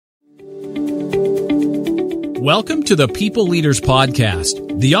Welcome to the People Leaders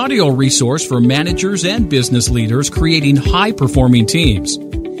Podcast, the audio resource for managers and business leaders creating high-performing teams.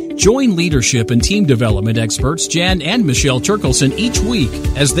 Join leadership and team development experts Jan and Michelle Turkelson each week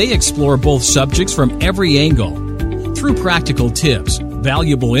as they explore both subjects from every angle. Through practical tips,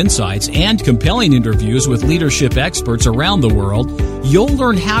 valuable insights, and compelling interviews with leadership experts around the world, you'll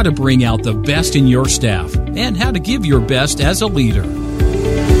learn how to bring out the best in your staff and how to give your best as a leader.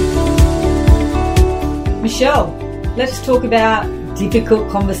 Michelle, let's talk about difficult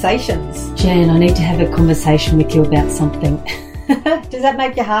conversations. Jan, I need to have a conversation with you about something. Does that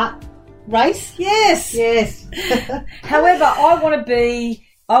make your heart race? Yes. Yes. However, I want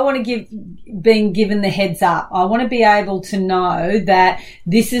to give being given the heads up. I want to be able to know that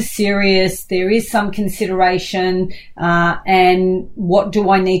this is serious. There is some consideration, and what do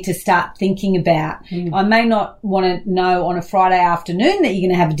I need to start thinking about? I may not want to know on a Friday afternoon that you're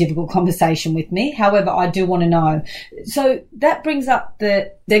going to have a difficult conversation with me. However, I do want to know. So that brings up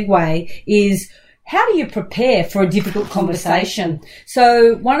the segue is, how do you prepare for a difficult conversation?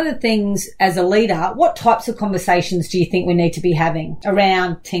 So one of the things as a leader, what types of conversations do you think we need to be having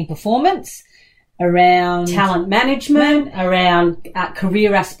around team performance, around talent management, around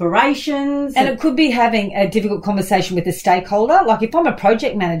career aspirations? And it could be having a difficult conversation with a stakeholder. Like if I'm a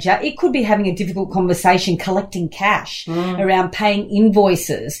project manager, it could be having a difficult conversation collecting cash, around paying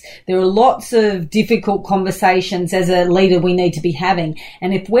invoices. There are lots of difficult conversations as a leader we need to be having.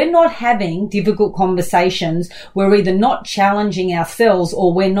 And if we're not having difficult conversations, we're either not challenging ourselves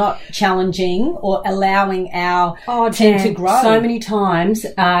or we're not challenging or allowing our team to grow. So many times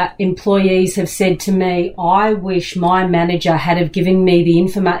employees have said to me, I wish my manager had have given me the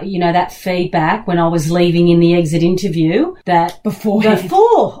information, that feedback when I was leaving in the exit interview, that before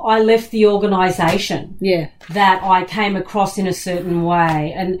I left the organisation, that I came across in a certain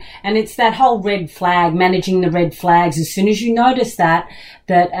way. And it's that whole red flag, managing the red flags. As soon as you notice that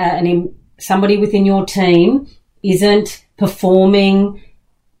somebody within your team isn't performing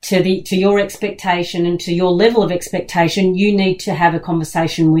to your expectation and to your level of expectation, you need to have a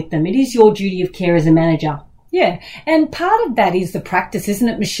conversation with them. It is your duty of care as a manager. Yeah. And part of that is the practice, isn't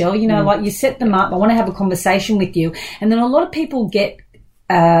it, Michelle? Like you set them up, I want to have a conversation with you. And then a lot of people get,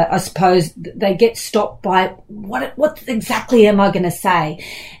 I suppose they get stopped by what exactly am I going to say?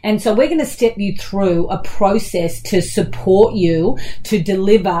 And so we're going to step you through a process to support you to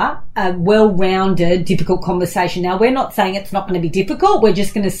deliver a well-rounded, difficult conversation. Now, we're not saying it's not going to be difficult. We're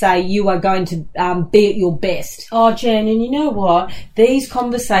just going to say you are going to be at your best. Oh, Jan, and you know what? These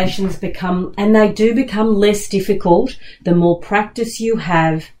conversations become less difficult the more practice you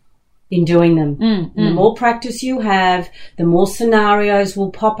have in doing them. And the more practice you have, the more scenarios will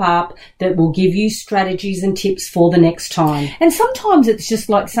pop up that will give you strategies and tips for the next time. And sometimes it's just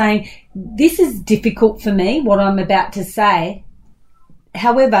like saying, this is difficult for me, what I'm about to say.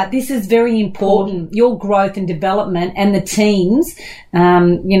 However, this is very important, your growth and development and the team's,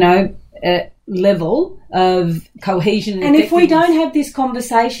 level of cohesion. And if we don't have this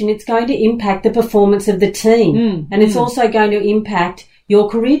conversation, it's going to impact the performance of the team. And it's also going to impact your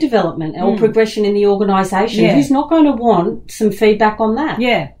career development or progression in the organisation. Who's not going to want some feedback on that?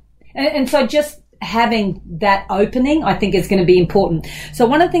 Yeah. And so just having that opening, I think, is going to be important. So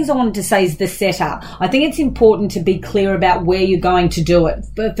one of the things I wanted to say is the setup. I think it's important to be clear about where you're going to do it.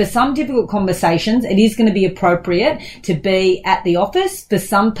 But for some difficult conversations, it is going to be appropriate to be at the office. For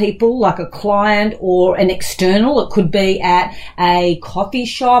some people, like a client or an external, it could be at a coffee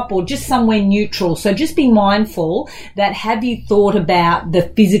shop or just somewhere neutral. So just be mindful that, have you thought about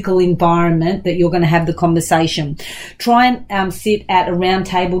the physical environment that you're going to have the conversation? Try and sit at a round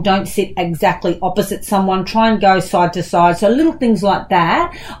table. Don't sit exactly opposite someone. Try and go side to side. So little things like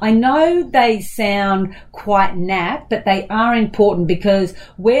that. I know they sound quite naff, but they are important because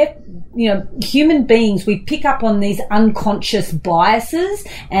we're, human beings, we pick up on these unconscious biases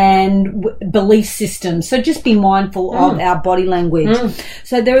and belief systems. So just be mindful of our body language.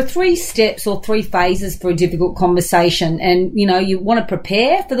 So there are 3 steps or 3 phases for a difficult conversation. And, you want to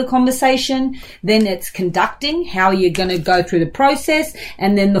prepare for the conversation. Then it's conducting, how you're going to go through the process,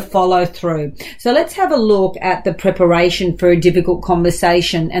 and then the follow through. So let's have a look at the preparation for a difficult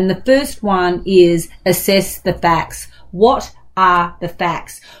conversation. And the first one is assess the facts. What are the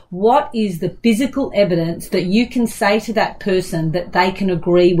facts? What is the physical evidence that you can say to that person that they can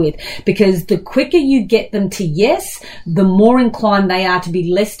agree with? Because the quicker you get them to yes, the more inclined they are to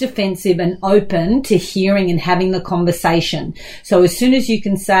be less defensive and open to hearing and having the conversation. So as soon as you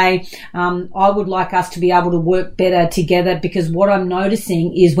can say, I would like us to be able to work better together, because what I'm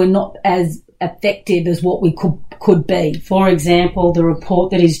noticing is we're not as effective as what we could be. For example, the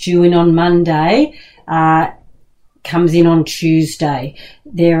report that is due in on Monday, comes in on Tuesday.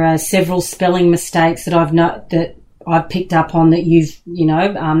 There are several spelling mistakes that I've picked up on that you've,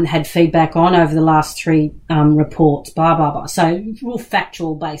 had feedback on over the last 3 reports, blah, blah, blah. So real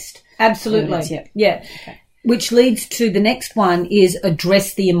factual based. Absolutely. Yeah. Okay. Which leads to the next one is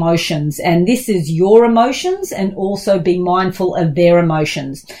address the emotions. And this is your emotions and also be mindful of their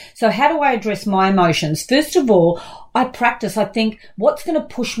emotions. So how do I address my emotions? First of all, I practice. I think, what's going to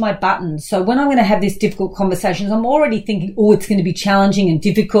push my buttons? So when I'm going to have these difficult conversations, I'm already thinking, it's going to be challenging and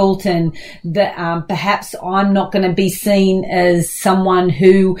difficult, and that perhaps I'm not going to be seen as someone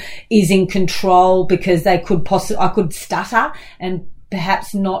who is in control because I could stutter and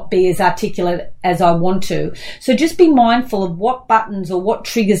perhaps not be as articulate as I want to. So just be mindful of what buttons or what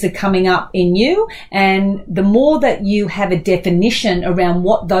triggers are coming up in you. And the more that you have a definition around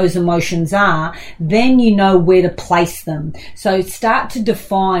what those emotions are, then you know where to place them. So start to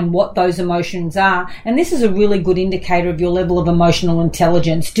define what those emotions are. And this is a really good indicator of your level of emotional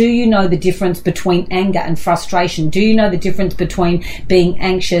intelligence. Do you know the difference between anger and frustration? Do you know the difference between being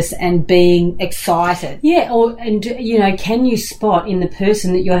anxious and being excited? Yeah. Can you spot in the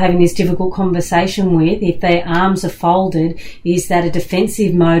person that you're having this difficult conversation with, if their arms are folded, is that a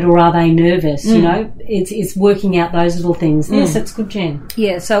defensive mode or are they nervous? It's working out those little things. Yes, that's good, Jen.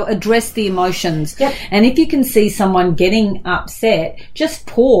 Yeah, so address the emotions. Yep. And if you can see someone getting upset, just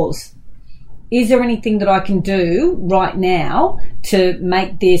pause. Is there anything that I can do right now to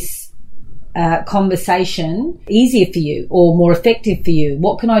make this conversation easier for you or more effective for you?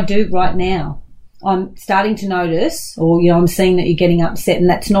 What can I do right now? I'm starting to notice, or, I'm seeing that you're getting upset and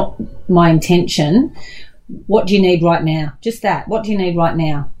that's not my intention. What do you need right now? Just that. What do you need right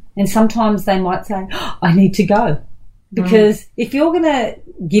now? And sometimes they might say, I need to go. Because if you're going to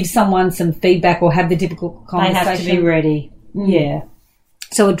give someone some feedback or have the difficult conversation, they have to be ready. Yeah.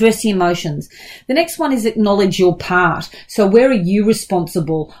 So address the emotions. The next one is acknowledge your part. So where are you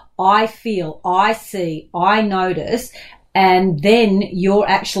responsible? I feel, I see, I notice. And then you're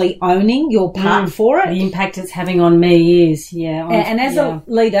actually owning your part for it. The impact it's having on me is, And as a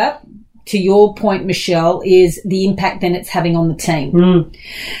leader, to your point, Michelle, is the impact then it's having on the team.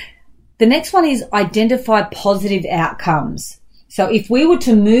 The next one is identify positive outcomes. So if we were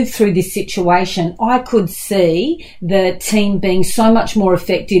to move through this situation, I could see the team being so much more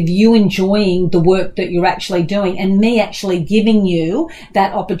effective, you enjoying the work that you're actually doing, and me actually giving you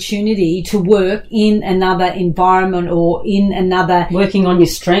that opportunity to work in another environment or in another... Working on your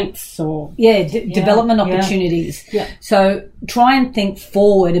strengths or... development opportunities. Yeah. So try and think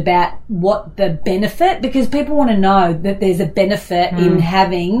forward about what the benefit, because people want to know that there's a benefit in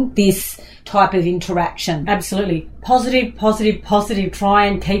having this type of interaction. Absolutely. Positive. Try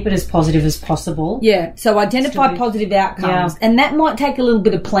and keep it as positive as possible. Yeah. So identify positive outcomes. And that might take a little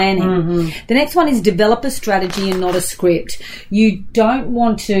bit of planning. The next one is develop a strategy and not a script. You don't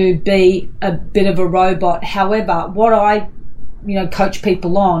want to be a bit of a robot. However, what I coach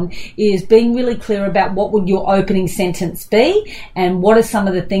people on is being really clear about what would your opening sentence be and what are some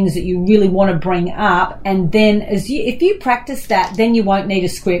of the things that you really want to bring up. And then if you practice that, then you won't need a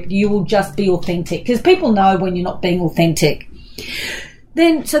script. You will just be authentic, because people know when you're not being authentic.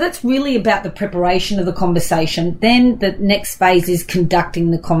 So that's really about the preparation of the conversation. Then the next phase is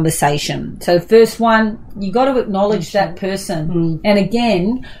conducting the conversation. So first one, you got to acknowledge that person. And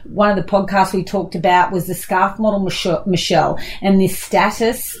again, one of the podcasts we talked about was the SCARF model, Michelle, and this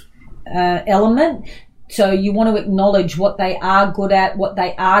status element. So you want to acknowledge what they are good at, what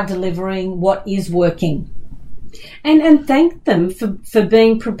they are delivering, what is working. And thank them for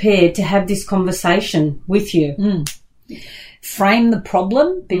being prepared to have this conversation with you. Frame the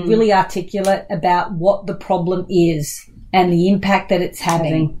problem, be really articulate about what the problem is and the impact that it's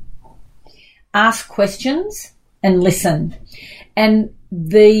having. Ask questions and listen. And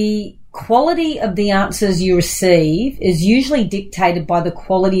the quality of the answers you receive is usually dictated by the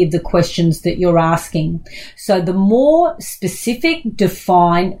quality of the questions that you're asking. So the more specific,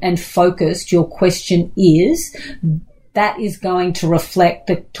 defined, and focused your question is, that is going to reflect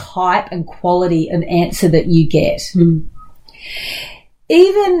the type and quality of answer that you get.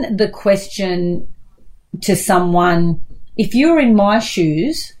 Even the question to someone, if you're in my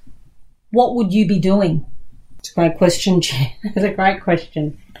shoes, what would you be doing? It's a great question, Jen. It's a great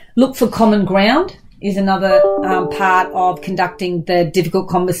question. Look for common ground is another part of conducting the difficult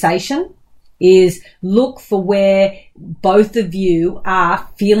conversation, is look for where both of you are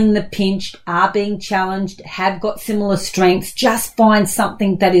feeling the pinch, are being challenged, have got similar strengths. Just find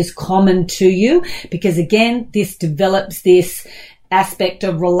something that is common to you, because again, this develops this aspect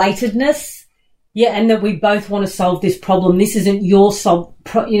of relatedness. Yeah, and that we both want to solve this problem. This isn't your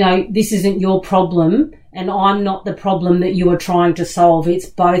this isn't your problem. and I'm not the problem that you are trying to solve. It's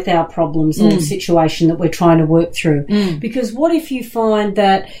both our problems or the situation that we're trying to work through. Because what if you find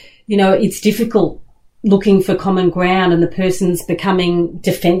that, you know, it's difficult looking for common ground and the person's becoming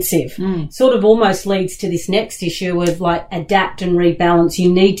defensive? Sort of almost leads to this next issue of like adapt and rebalance.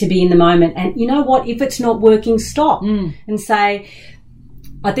 You need to be in the moment. And you know what? If it's not working, stop and say,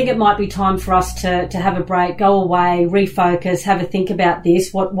 I think it might be time for us to have a break, go away, refocus, have a think about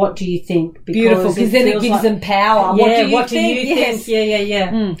this. What do you think? Beautiful, because then it gives them power. Yeah, what do you think?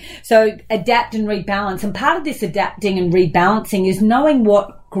 Yeah. So adapt and rebalance. And part of this adapting and rebalancing is knowing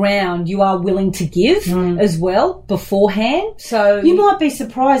what ground you are willing to give as well beforehand. So you might be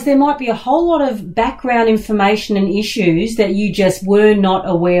surprised. There might be a whole lot of background information and issues that you just were not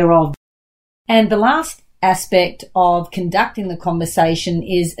aware of. And the last aspect of conducting the conversation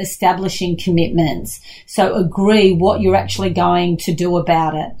is establishing commitments. So agree what you're actually going to do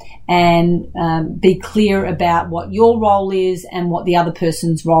about it, and be clear about what your role is and what the other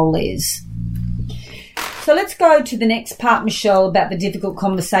person's role is. So let's go to the next part, Michelle, about the difficult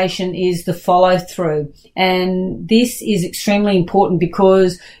conversation is the follow through. And this is extremely important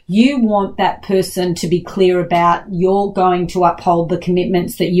because you want that person to be clear about you're going to uphold the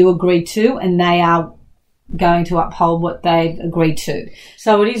commitments that you agree to, and they are going to uphold what they've agreed to.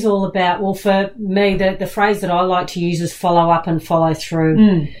 So it is all about, well, for me, the phrase that I like to use is follow up and follow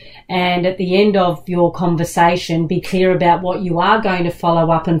through. And at the end of your conversation, be clear about what you are going to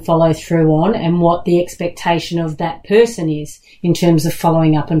follow up and follow through on, and what the expectation of that person is in terms of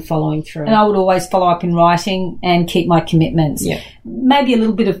following up and following through. And I would always follow up in writing and keep my commitments. Maybe a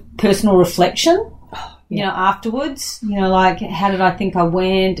little bit of personal reflection. You know, afterwards, you know, like, how did I think I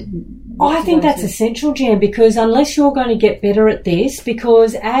went? I think that's essential, Jan, because unless you're going to get better at this,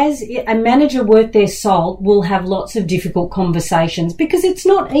 because as a manager worth their salt will have lots of difficult conversations, because it's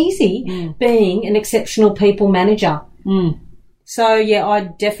not easy being an exceptional people manager. So, yeah, I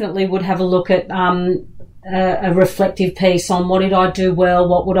definitely would have a look at a reflective piece on what did I do well,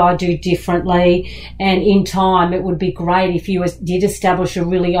 what would I do differently, and in time it would be great if you did establish a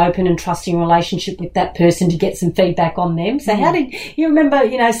really open and trusting relationship with that person to get some feedback on them. So how did you remember,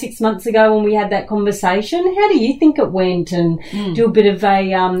 you know, 6 months ago when we had that conversation, how do you think it went, and do a bit of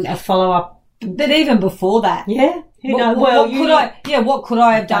a follow-up. But even before that, what could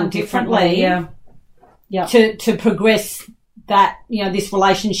I have done differently to progress that, you know, this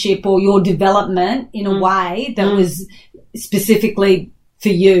relationship or your development in a way that was specifically for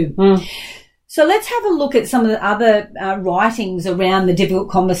you. So let's have a look at some of the other writings around the difficult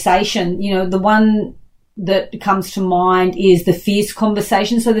conversation. You know, the one that comes to mind is the fierce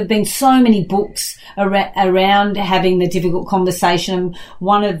conversation. So there have been so many books around having the difficult conversation.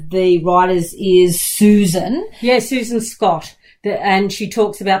 One of the writers is Susan. Yeah, Susan Scott. And she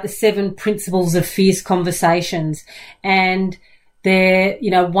talks about the 7 principles of fierce conversations. And they're,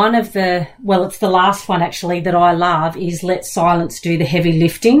 you know, one of the, well, it's the last one actually that I love is let silence do the heavy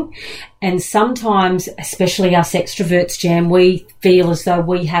lifting. And sometimes, especially us extroverts, Jan, we feel as though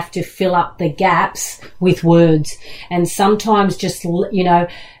we have to fill up the gaps with words. And sometimes just, you know,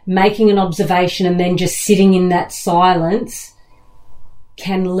 making an observation and then just sitting in that silence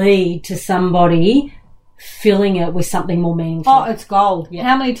can lead to somebody filling it with something more meaningful. Oh, it's gold. Yep.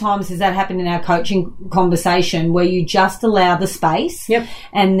 How many times has that happened in our coaching conversation where you just allow the space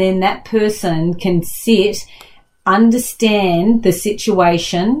and then that person can sit, understand the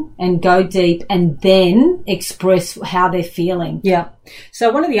situation and go deep and then express how they're feeling. Yeah. So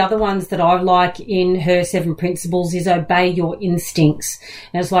one of the other ones that I like in her 7 principles is obey your instincts.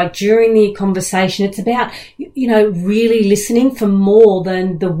 And it's like during the conversation, it's about, you know, really listening for more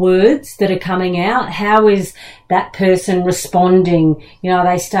than the words that are coming out. How is that person responding? You know, are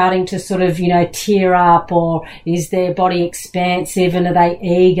they starting to sort of, you know, tear up, or is their body expansive and are they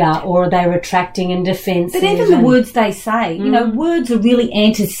eager, or are they retracting and defensive? But even the words they say, you know, words are really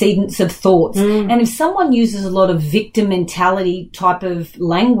antecedents of thoughts. And if someone uses a lot of victim mentality type of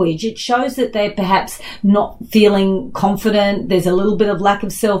language, it shows that they're perhaps not feeling confident. There's a little bit of lack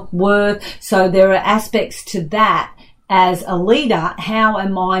of self-worth. So there are aspects to that. As a leader, how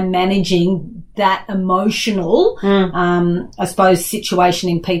am I managing that emotional, I suppose, situation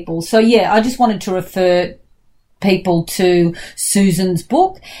in people? So, yeah, I just wanted to refer people to Susan's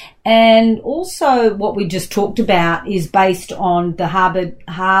book. And also what we just talked about is based on the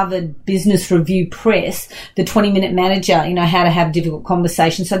Harvard Business Review Press, the 20-minute manager, how to have difficult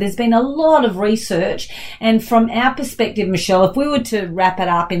conversations. So there's been a lot of research. And from our perspective, Michelle, if we were to wrap it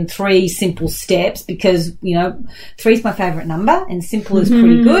up in 3 simple steps, because, 3 is my favorite number and simple is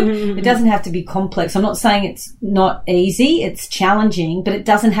pretty good. It doesn't have to be complex. I'm not saying it's not easy. It's challenging, but it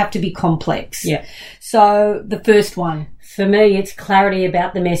doesn't have to be complex. Yeah. So the first one. For me, it's clarity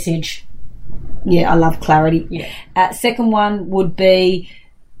about the message. Yeah, I love clarity. Yeah. Second one would be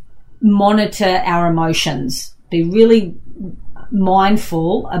monitor our emotions. Be really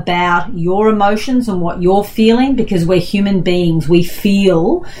mindful about your emotions and what you're feeling, because we're human beings. We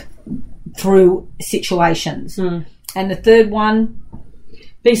feel through situations. And the third one,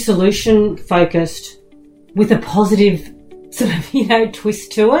 be solution focused with a positive sort of,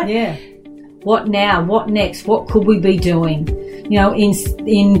 twist to it. Yeah. What now? What next? What could we be doing?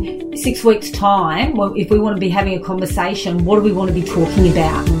 In 6 weeks' time, if we want to be having a conversation, what do we want to be talking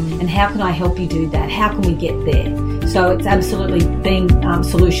about? And how can I help you do that? How can we get there? So it's absolutely being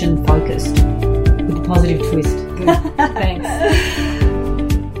solution focused with a positive twist. Good. Thanks.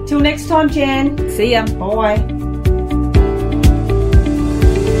 Till next time, Jan. See ya. Bye.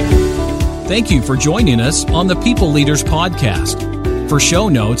 Thank you for joining us on the People Leaders Podcast. For show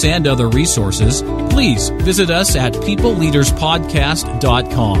notes and other resources, please visit us at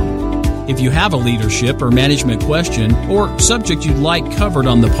peopleleaderspodcast.com. If you have a leadership or management question or subject you'd like covered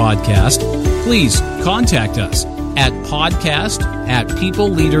on the podcast, please contact us at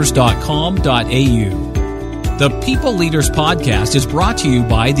podcast@peopleleaders.com.au. The People Leaders Podcast is brought to you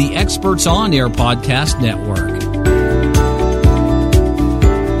by the Experts On Air Podcast Network.